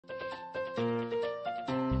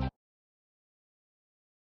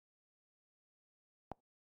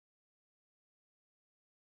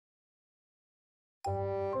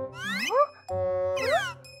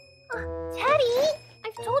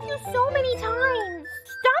told you so many times.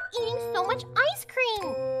 Stop eating so much ice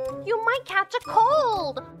cream. You might catch a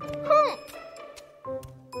cold.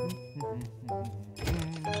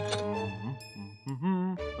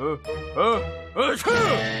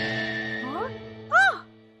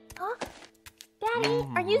 Daddy,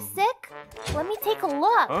 are you sick? Let me take a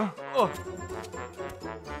look.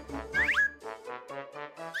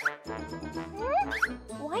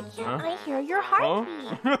 Why can't I hear your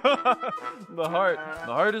heartbeat? The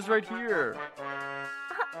heart is right here.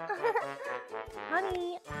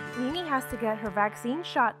 Honey, Mimi has to get her vaccine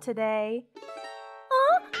shot today.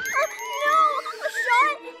 No! A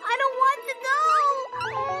shot! I don't want to go!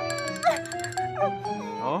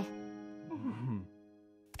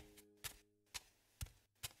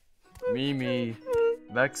 Mimi,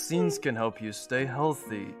 vaccines can help you stay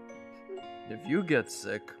healthy. If you get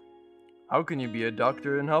sick, how can you be a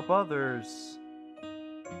doctor and help others?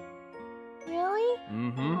 Really?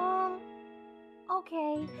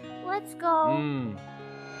 Okay, let's go.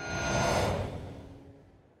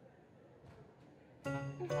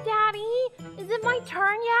 Daddy, is it my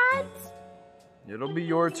turn yet? It'll be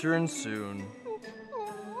your turn soon.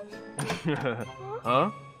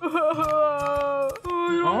 Huh? I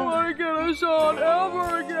don't want to get a shot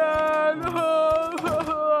ever again.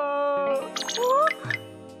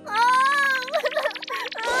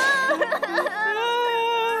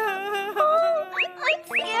 I'm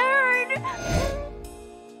scared.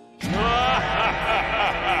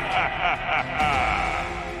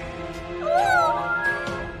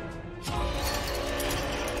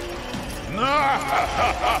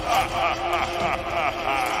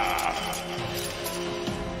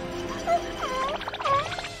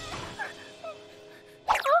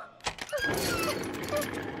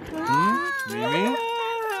 Mimi?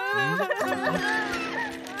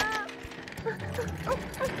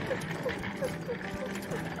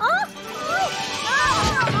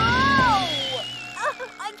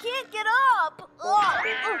 I can't get up. Oh,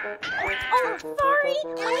 sorry.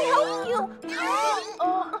 Let me help you.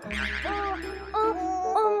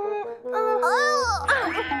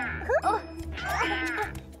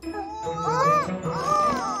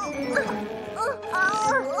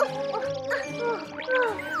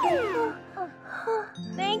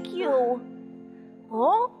 Thank you.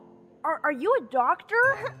 Oh? Are you a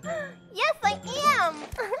doctor? Yes, I am.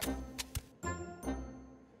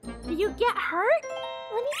 Did you get hurt?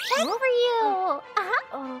 Let me check for you.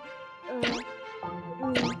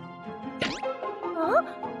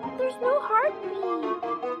 There's no heartbeat.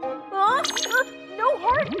 No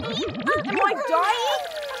heartbeat? Am I dying?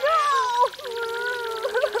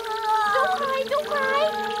 Don't cry.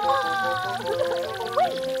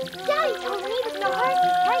 Wait, Daddy told me there's no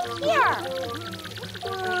heartbeat right here.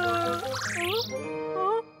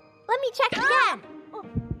 Let me check again. Oh,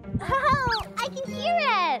 I can hear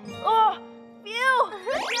it.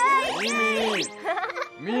 Mimi!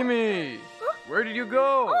 Mimi! Where did you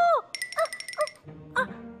go?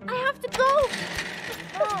 I have to go.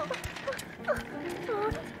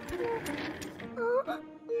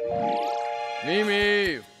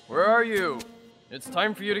 Mimi! Where are you? It's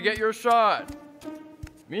time for you to get your shot.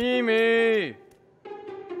 Mimi!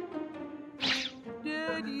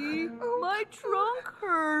 Daddy, my trunk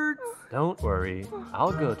hurts. Don't worry,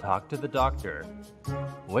 I'll go talk to the doctor.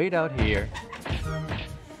 Wait out here.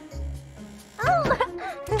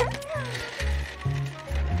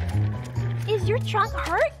 Is your trunk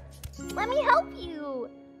hurt? Let me help you.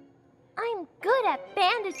 I'm good at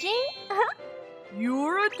bandaging.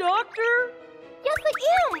 You're a doctor? Yes, I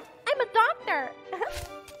am. I'm a doctor.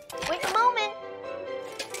 Wait a moment.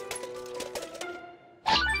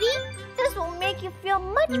 See? This will make you feel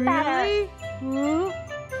much better. Really?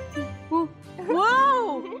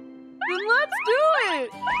 Whoa! Then let's do it!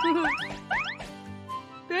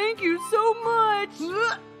 Thank you so much!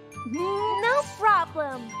 No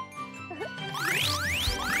problem.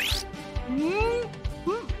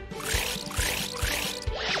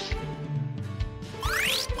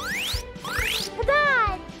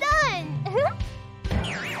 Ta-da! Done!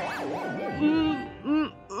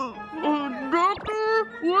 Doctor,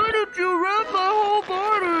 why did you wrap my whole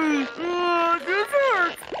body? This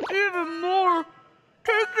hurts even more.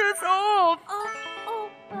 Take this off.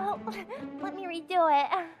 Well, let me redo it.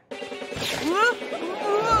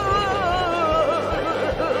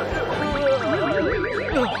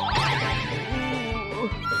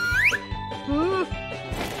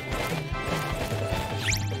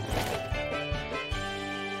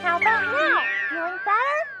 How about now? Feeling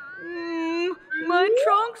better? My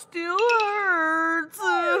trunk still hurts.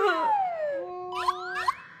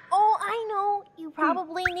 Oh, I know. You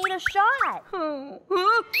probably need a shot. Huh?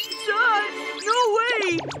 Shot? No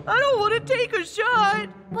way! I don't want to take a shot.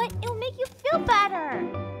 But it'll make you feel better.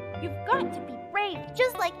 You've got to be brave,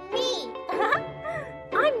 just like me.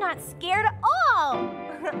 I'm not scared at all.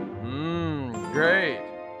 Great.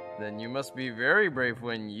 Then you must be very brave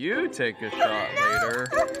when you take a shot later.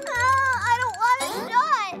 I don't want a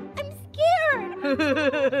shot. I'm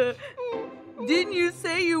scared. Didn't you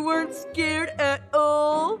say you weren't scared at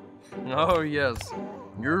all? Oh, yes.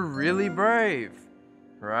 You're really brave.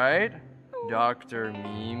 Right, Dr.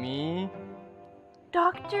 Mimi?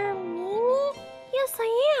 Dr. Mimi? Yes,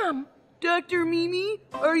 I am. Dr. Mimi,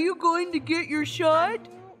 are you going to get your shot?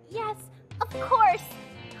 Yes, of course.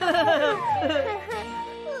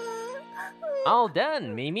 All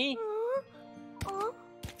done, Mimi.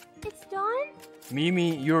 It's done?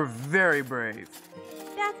 Mimi, you're very brave.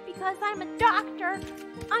 That's because I'm a doctor.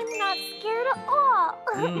 I'm not scared at all.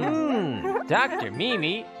 Dr.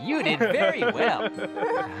 Mimi, you did very well.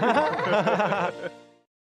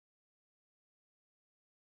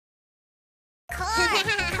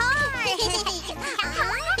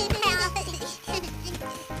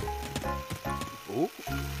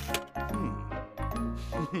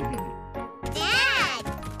 Dad,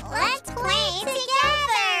 let's play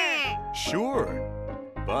together! Sure,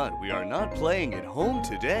 but we are not playing at home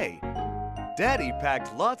today. Daddy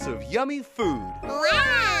packed lots of yummy food.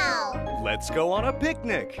 Wow! Let's go on a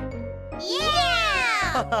picnic.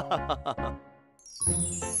 Yeah!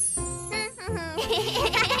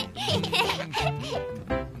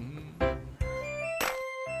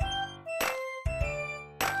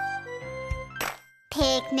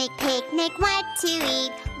 Picnic, picnic, what to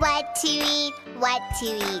eat, what to eat, what to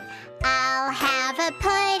eat. I'll have a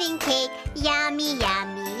pudding cake, yummy,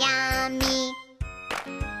 yummy, yummy.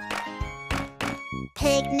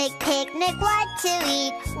 Picnic, picnic, what to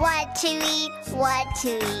eat, what to eat, what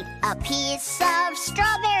to eat. A piece of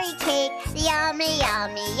strawberry cake, yummy,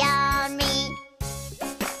 yummy, yummy.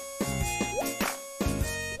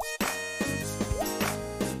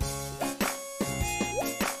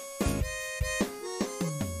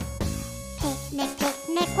 Picnic,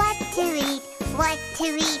 picnic, what to eat, what to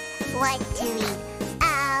eat, what to eat.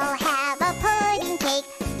 I'll have a pudding cake,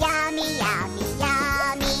 yummy, yummy,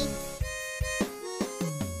 yummy.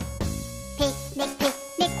 Picnic,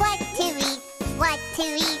 picnic, what to eat, what to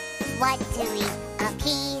eat, what to eat. A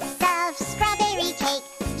piece of strawberry cake,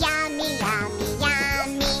 yummy, yummy,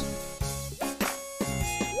 yummy.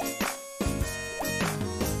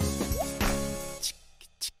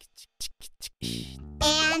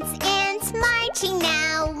 Ants, ants marching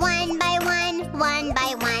now, one by one, one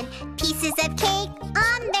by one. Pieces of cake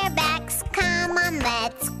on their backs, come on,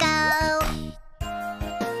 let's go.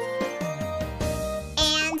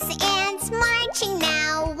 Ants marching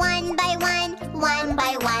now, one by one, one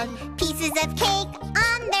by one. Pieces of cake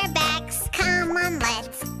on their backs, come on,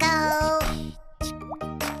 let's go.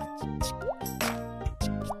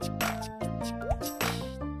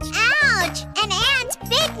 Ouch! An ant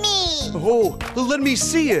bit me! Oh, let me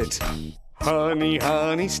see it. Honey,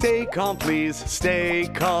 honey, stay calm, please. Stay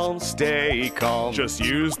calm, stay calm. Just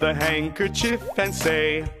use the handkerchief and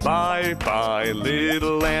say, bye, bye,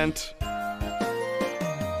 little ant.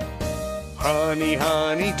 Honey,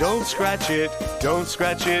 honey, don't scratch it, don't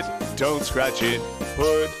scratch it, don't scratch it.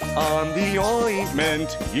 Put on the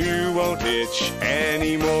ointment, you won't itch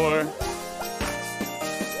anymore.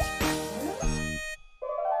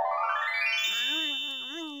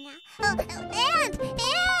 Ant!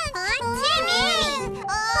 Timmy!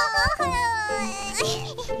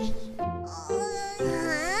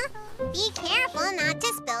 Be careful not to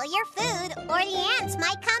spill your food, or the ants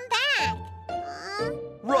might come back.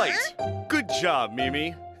 Right. Good job,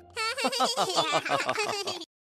 Mimi.